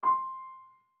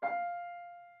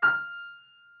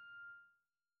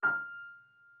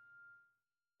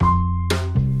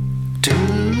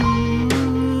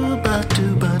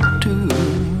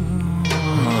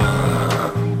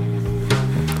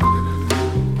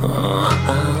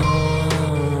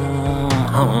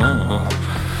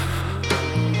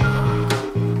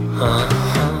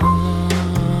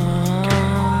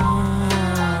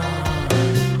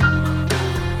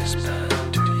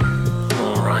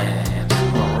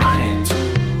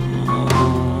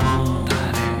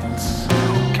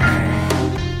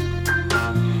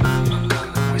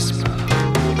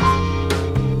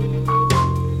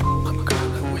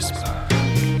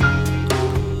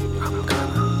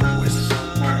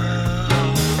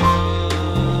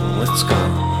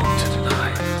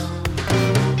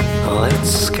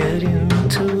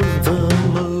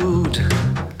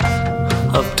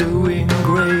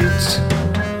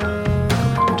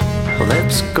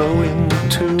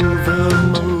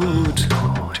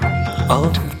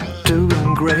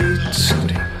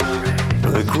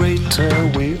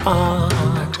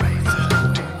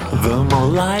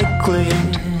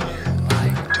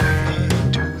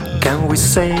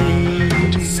save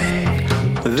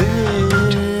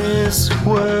this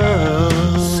world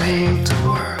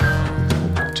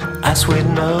as we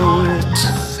know it,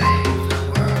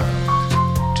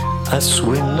 as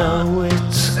we know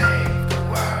it.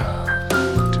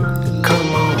 Come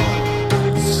on,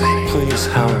 please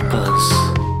help us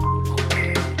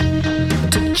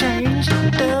to change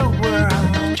the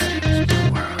world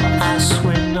as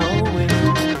we know it.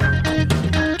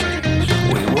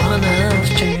 We wanna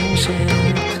change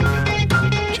it.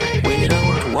 We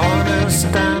don't wanna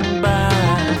stand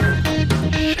back.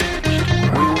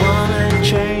 We wanna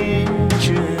change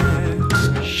it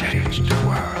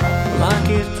like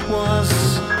it was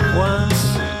once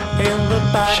in the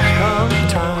back of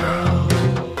time.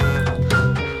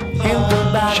 In the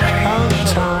back of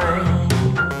time.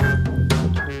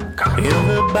 In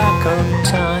the back of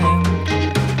time.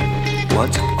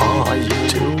 What are you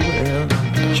doing?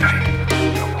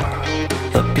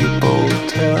 The people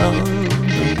tell me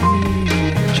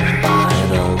by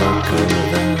the look of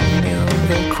them in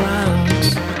the crowds,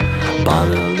 by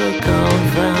the look of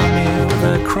them in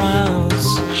the crowds,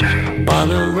 by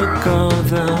the look of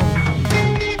them,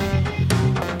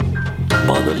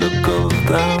 by the look of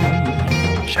them.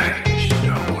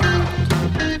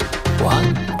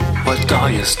 What are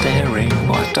you staring?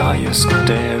 What are you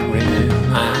staring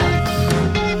at?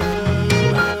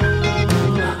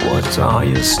 What are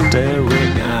you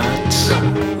staring at?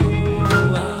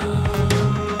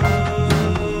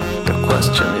 The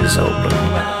question is open.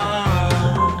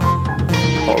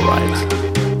 Alright.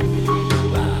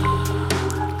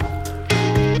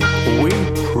 We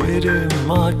pretty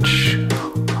much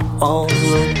all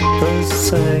look the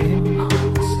same.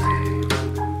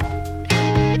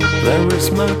 There is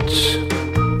much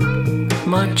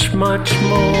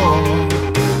more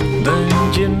than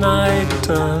unite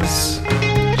us,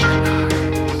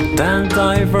 than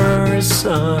diverse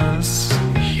us.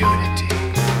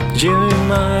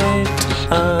 Unite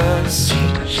us.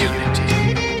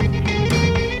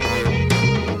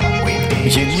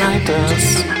 Unite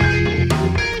us.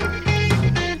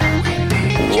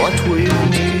 What we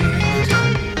need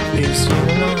is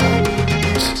unite.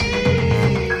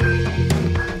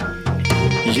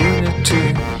 Unity,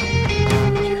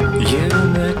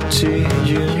 unity,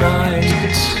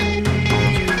 unite.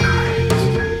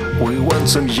 We want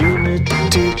some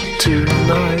unity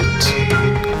tonight.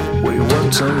 We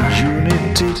want some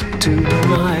unity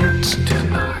tonight. Unite,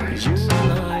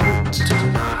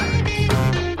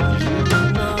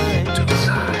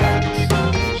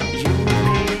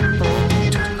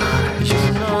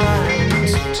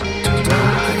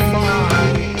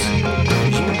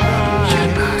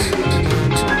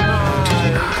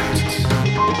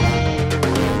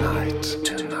 unite,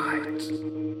 tonight.